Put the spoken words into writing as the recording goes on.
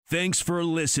Thanks for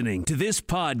listening to this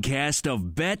podcast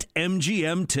of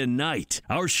BetMGM Tonight.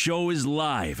 Our show is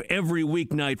live every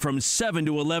weeknight from 7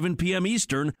 to 11 p.m.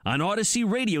 Eastern on Odyssey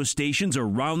radio stations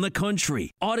around the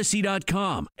country,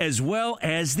 Odyssey.com, as well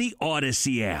as the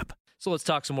Odyssey app. So let's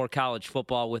talk some more college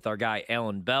football with our guy,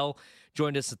 Alan Bell.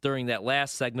 Joined us during that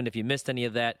last segment. If you missed any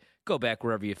of that, go back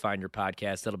wherever you find your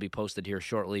podcast. That'll be posted here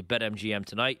shortly. BetMGM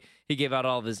Tonight. He gave out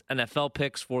all of his NFL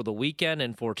picks for the weekend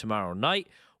and for tomorrow night.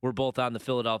 We're both on the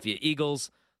Philadelphia Eagles.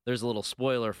 There's a little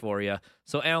spoiler for you.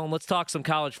 So, Alan, let's talk some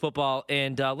college football,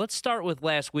 and let's start with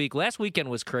last week. Last weekend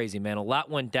was crazy, man. A lot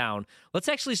went down. Let's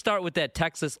actually start with that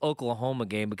Texas-Oklahoma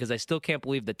game because I still can't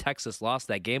believe that Texas lost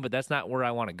that game, but that's not where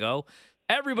I want to go.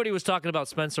 Everybody was talking about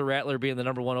Spencer Rattler being the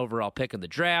number one overall pick in the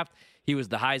draft. He was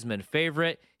the Heisman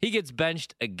favorite. He gets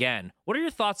benched again. What are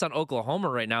your thoughts on Oklahoma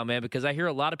right now, man? Because I hear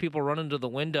a lot of people running to the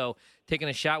window, taking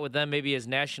a shot with them maybe as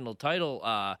national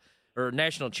title or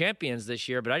national champions this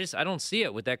year, but I don't see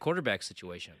it with that quarterback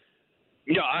situation.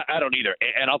 I don't either.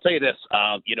 And I'll tell you this,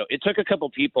 it took a couple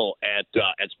people at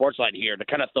Sportsline here to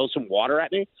kind of throw some water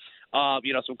at me,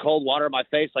 some cold water in my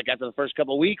face, like after the first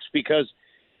couple of weeks, because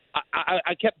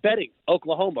I kept betting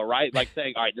Oklahoma, right? Like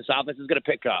saying, all right, this offense is going to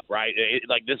pick up, right?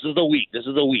 This is the week.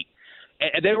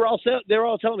 And they were all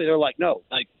telling me, they're like, no,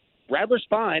 like Rattler's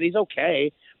fine. He's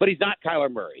okay, but he's not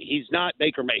Kyler Murray. He's not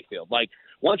Baker Mayfield. Like,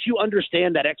 once you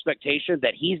understand that expectation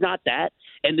that he's not that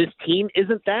and this team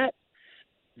isn't that,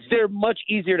 they're much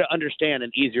easier to understand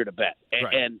and easier to bet.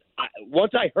 And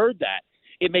once I heard that,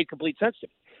 it made complete sense to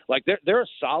me. Like, they're a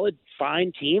solid,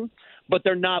 fine team, but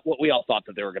they're not what we all thought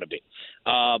that they were going to be.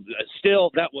 Still,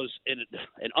 that was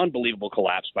an unbelievable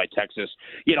collapse by Texas.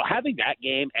 Having that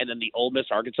game and then the Ole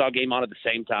Miss-Arkansas game on at the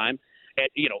same time,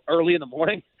 early in the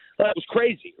morning, that was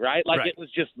crazy, right? It was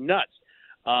just nuts.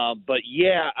 But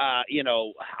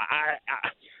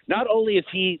not only is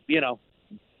he,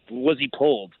 was he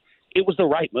pulled, it was the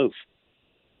right move.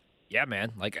 Yeah,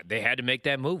 man. Like, they had to make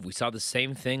that move. We saw the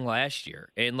same thing last year.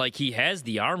 And, he has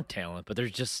the arm talent, but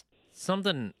there's just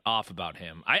something off about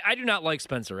him. I do not like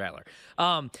Spencer Rattler.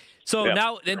 Now,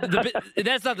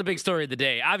 that's not the big story of the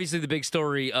day. Obviously, the big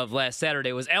story of last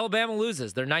Saturday was Alabama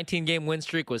loses. Their 19-game win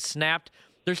streak was snapped.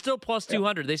 They're still plus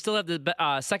 200. They still have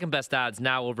the second-best odds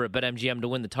now over at BetMGM to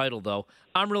win the title, though.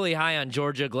 I'm really high on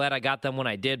Georgia. Glad I got them when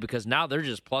I did because now they're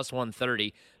just plus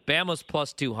 130. Bama's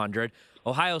plus 200.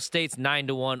 Ohio State's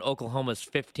 9-1. Oklahoma's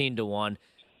 15-1.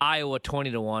 Iowa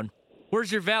 20-1.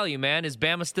 Where's your value, man? Is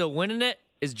Bama still winning it?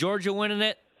 Is Georgia winning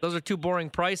it? Those are two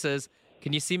boring prices.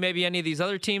 Can you see maybe any of these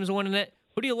other teams winning it?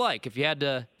 Who do you like if you had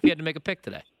to make a pick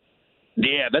today?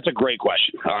 Yeah, that's a great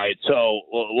question. All right, so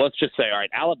let's just say, all right,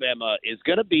 Alabama is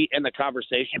going to be in the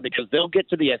conversation because they'll get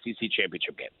to the SEC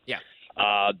championship game. Yeah.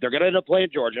 They're going to end up playing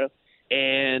Georgia.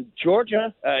 And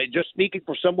Georgia, just speaking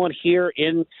for someone here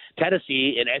in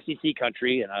Tennessee, in SEC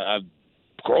country, and I've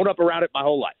grown up around it my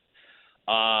whole life,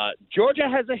 Georgia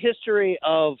has a history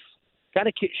of kind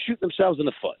of shooting themselves in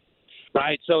the foot,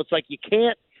 right? So it's like you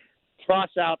can't cross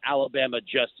out Alabama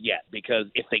just yet because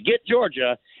if they get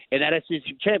Georgia in that SEC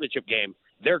championship game,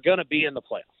 they're going to be in the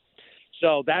playoff.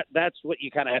 So that's what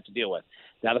you kind of have to deal with.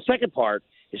 Now, the second part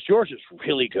is Georgia's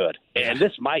really good, and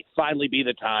this might finally be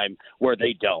the time where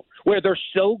they don't, where they're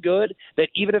so good that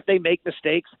even if they make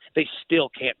mistakes, they still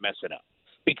can't mess it up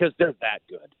because they're that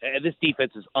good. And this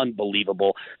defense is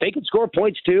unbelievable. They can score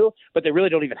points too, but they really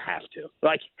don't even have to.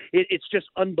 It's just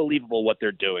unbelievable what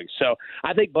they're doing. So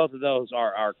I think both of those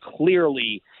are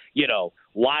clearly,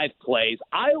 live plays.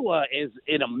 Iowa is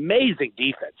an amazing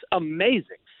defense,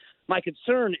 amazing. My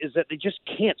concern is that they just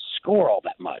can't score all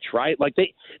that much, right?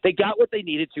 They got what they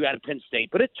needed to out of Penn State,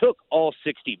 but it took all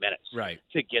 60 minutes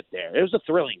to get there. It was a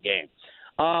thrilling game.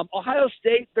 Ohio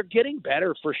State, they're getting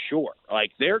better for sure.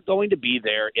 They're going to be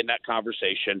there in that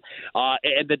conversation.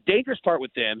 And the dangerous part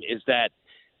with them is that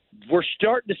we're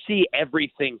starting to see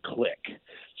everything click.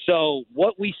 So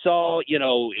what we saw,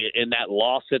 in that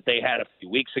loss that they had a few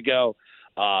weeks ago,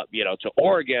 to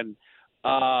Oregon,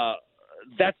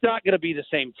 that's not going to be the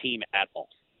same team at all.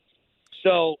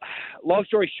 So long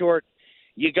story short,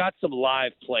 you got some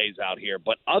live plays out here.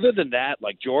 But other than that,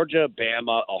 like Georgia,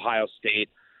 Bama, Ohio State,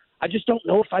 I just don't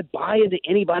know if I buy into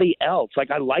anybody else.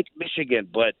 I like Michigan,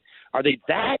 but are they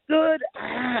that good?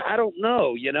 I don't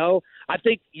know, I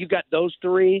think you've got those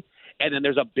three, and then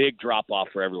there's a big drop-off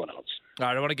for everyone else. All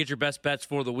right, I want to get your best bets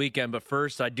for the weekend, but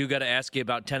first I do got to ask you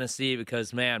about Tennessee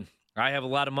because, man, I have a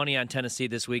lot of money on Tennessee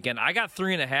this weekend. I got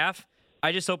 3.5.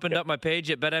 I just opened up my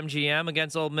page at BetMGM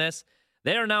against Ole Miss.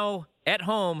 They are now at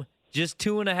home just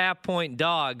 2.5-point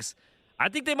dogs. I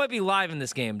think they might be live in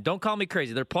this game. Don't call me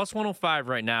crazy. They're plus 105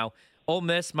 right now. Ole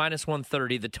Miss minus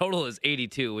 130. The total is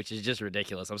 82, which is just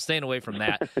ridiculous. I'm staying away from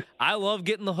that. I love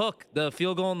getting the hook, the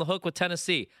field goal on the hook with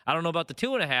Tennessee. I don't know about the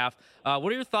 2.5.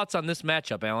 What are your thoughts on this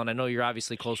matchup, Alan? I know you're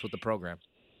obviously close with the program.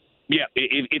 Yeah,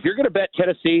 if you're going to bet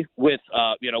Tennessee with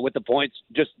with the points,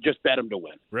 just bet them to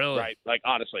win. Really? Right? Like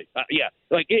honestly, yeah.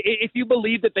 Like if you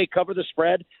believe that they cover the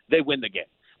spread, they win the game.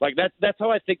 Like that's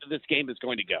how I think that this game is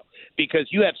going to go, because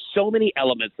you have so many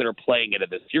elements that are playing into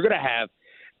this. You're going to have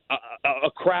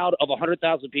a crowd of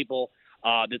 100,000 people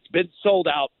that's been sold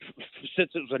out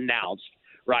since it was announced,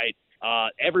 right?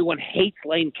 Everyone hates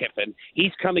Lane Kiffin.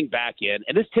 He's coming back in.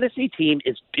 And this Tennessee team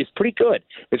is pretty good.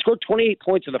 They scored 28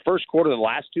 points in the first quarter of the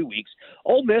last 2 weeks.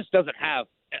 Ole Miss doesn't have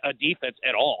a defense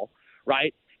at all,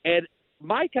 right? And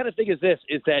my kind of thing is this,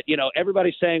 is that,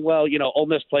 everybody's saying, well, Ole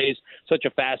Miss plays such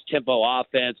a fast tempo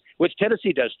offense, which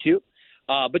Tennessee does too.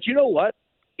 But you know what?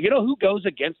 You know who goes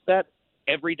against that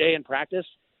every day in practice?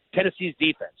 Tennessee's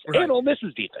defense and Ole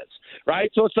Miss's defense, right?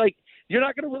 So it's like you're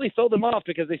not going to really throw them off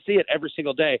because they see it every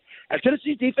single day. And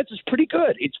Tennessee's defense is pretty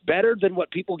good. It's better than what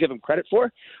people give them credit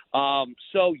for.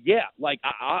 So, yeah,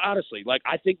 I honestly,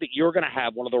 I think that you're going to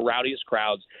have one of the rowdiest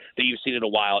crowds that you've seen in a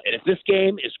while. And if this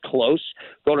game is close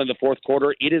going into the fourth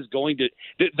quarter, it is going to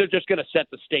 – they're just going to set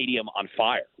the stadium on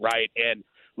fire, right? And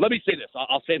let me say this.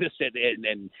 I'll say this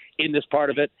in this part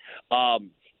of it.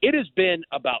 It has been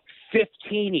about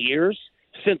 15 years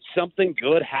since something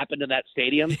good happened in that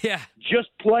stadium. Yeah. Just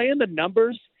playing the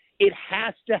numbers, it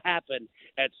has to happen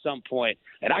at some point.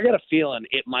 And I got a feeling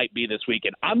it might be this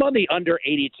weekend. I'm on the under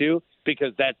 82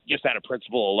 because that's just out of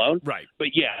principle alone. Right.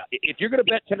 But, yeah, if you're going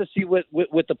to bet Tennessee with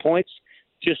the points,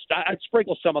 I'd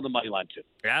sprinkle some on the money line, too.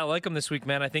 Yeah, I like them this week,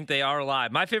 man. I think they are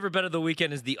alive. My favorite bet of the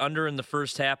weekend is the under in the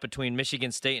first half between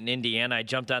Michigan State and Indiana. I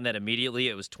jumped on that immediately.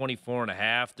 It was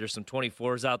 24.5. There's some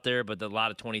 24s out there, but a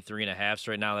lot of 23.5s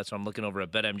right now. That's what I'm looking over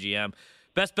at BetMGM.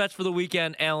 Best bets for the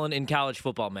weekend, Alan, in college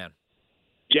football, man.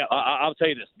 Yeah, I'll tell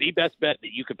you this. The best bet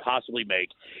that you could possibly make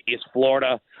is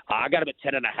Florida. I got them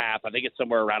at 10.5. I think it's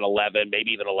somewhere around 11, maybe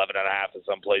even 11.5 in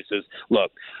some places.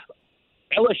 Look,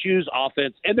 LSU's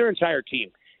offense and their entire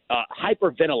team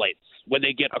hyperventilates when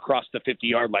they get across the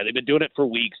 50-yard line. They've been doing it for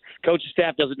weeks. Coaching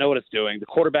staff doesn't know what it's doing. The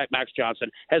quarterback, Max Johnson,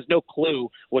 has no clue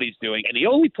what he's doing. And the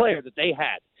only player that they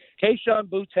had, Kayshon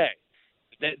Boutte,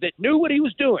 that knew what he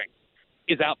was doing,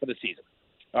 is out for the season.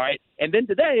 All right? And then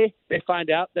today they find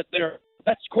out that their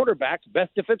best quarterback,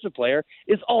 best defensive player,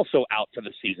 is also out for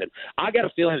the season. I got a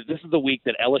feeling that this is the week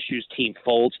that LSU's team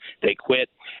folds. They quit.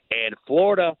 And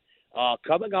Florida –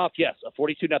 coming off, yes, a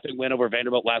 42-0 win over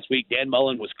Vanderbilt last week. Dan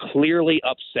Mullen was clearly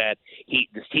upset.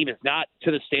 This team is not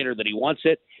to the standard that he wants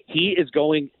it. He is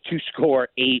going to score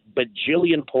a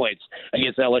bajillion points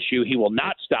against LSU. He will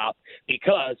not stop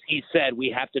because he said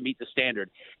we have to meet the standard.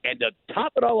 And to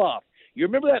top it all off, you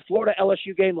remember that Florida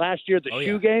LSU game last year, the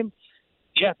shoe game?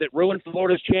 Yeah, that ruined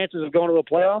Florida's chances of going to a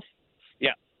playoff?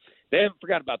 Yeah, they haven't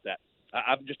forgot about that.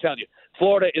 I'm just telling you,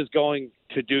 Florida is going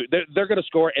to do – they're going to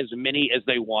score as many as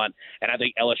they want, and I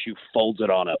think LSU folds it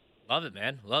on up. Love it,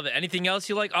 man. Love it. Anything else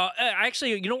you like?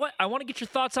 Actually, you know what? I want to get your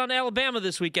thoughts on Alabama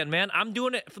this weekend, man. I'm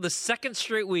doing it for the second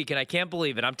straight week, and I can't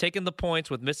believe it. I'm taking the points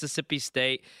with Mississippi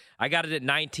State. I got it at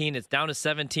 19. It's down to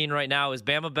 17 right now. Is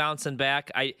Bama bouncing back?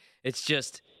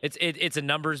 It's a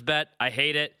numbers bet. I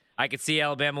hate it. I could see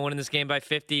Alabama winning this game by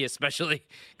 50, especially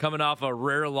coming off a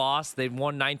rare loss. They've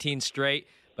won 19 straight.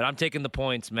 But I'm taking the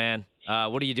points, man.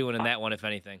 What are you doing in that one, if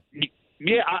anything?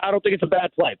 Yeah, I don't think it's a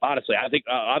bad play, honestly. I think,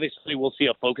 obviously, we'll see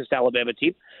a focused Alabama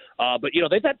team. But,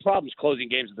 they've had problems closing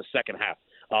games in the second half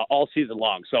all season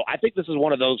long. So I think this is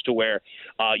one of those to where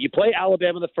you play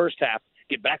Alabama in the first half,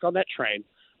 get back on that train,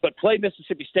 but play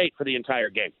Mississippi State for the entire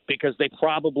game because they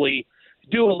probably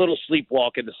do a little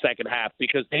sleepwalk in the second half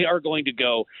because they are going to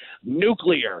go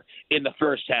nuclear in the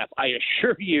first half. I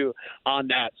assure you on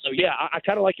that. So, yeah, I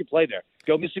kind of like your play there.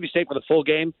 Go Mississippi State for the full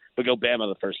game, but go Bama in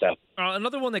the first half.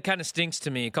 Another one that kind of stinks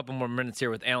to me, a couple more minutes here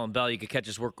with Alan Bell. You could catch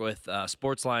his work with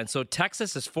Sportsline. So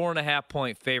Texas is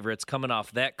 4.5-point favorites coming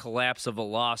off that collapse of a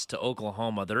loss to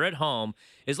Oklahoma. They're at home.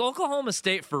 Is Oklahoma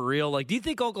State for real? Do you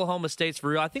think Oklahoma State's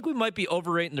for real? I think we might be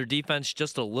overrating their defense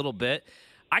just a little bit.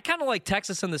 I kind of like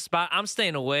Texas in the spot. I'm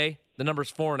staying away. The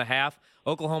number's 4.5.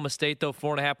 Oklahoma State, though,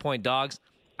 4.5-point dogs.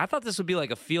 I thought this would be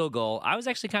like a field goal. I was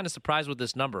actually kind of surprised with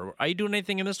this number. Are you doing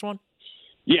anything in this one?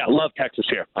 Yeah, I love Texas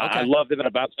here. Okay. I love them in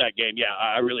a bounce back game. Yeah,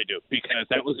 I really do, because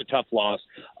that was a tough loss.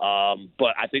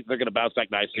 But I think they're going to bounce back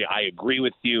nicely. I agree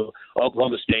with you.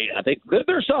 Oklahoma State, I think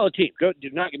they're a solid team. Do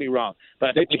not get me wrong, but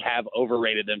I think we have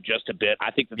overrated them just a bit.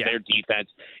 I think that their defense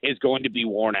is going to be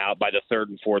worn out by the third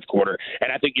and fourth quarter,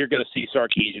 and I think you're going to see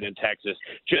Sarkisian in Texas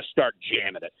just start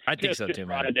jamming it. I think so too,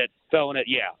 man. Running it, throwing it.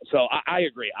 Yeah. So I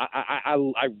agree. I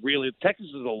really Texas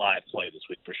is a live play this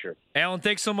week for sure. Alan,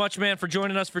 thanks so much, man, for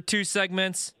joining us for 2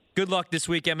 segments. Good luck this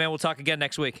weekend, man. We'll talk again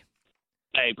next week.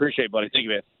 Hey, appreciate it, buddy. Thank you,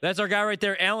 man. That's our guy right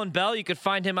there, Alan Bell. You can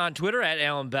find him on Twitter at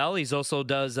Alan Bell. He's also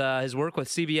does his work with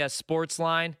CBS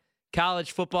Sportsline,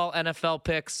 college football, NFL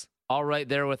picks, all right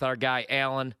there with our guy,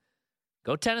 Alan.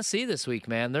 Go Tennessee this week,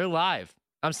 man. They're live.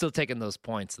 I'm still taking those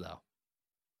points, though.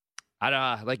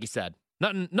 Like you said,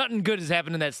 nothing good has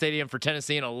happened in that stadium for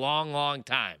Tennessee in a long, long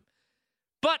time.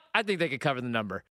 But I think they could cover the number.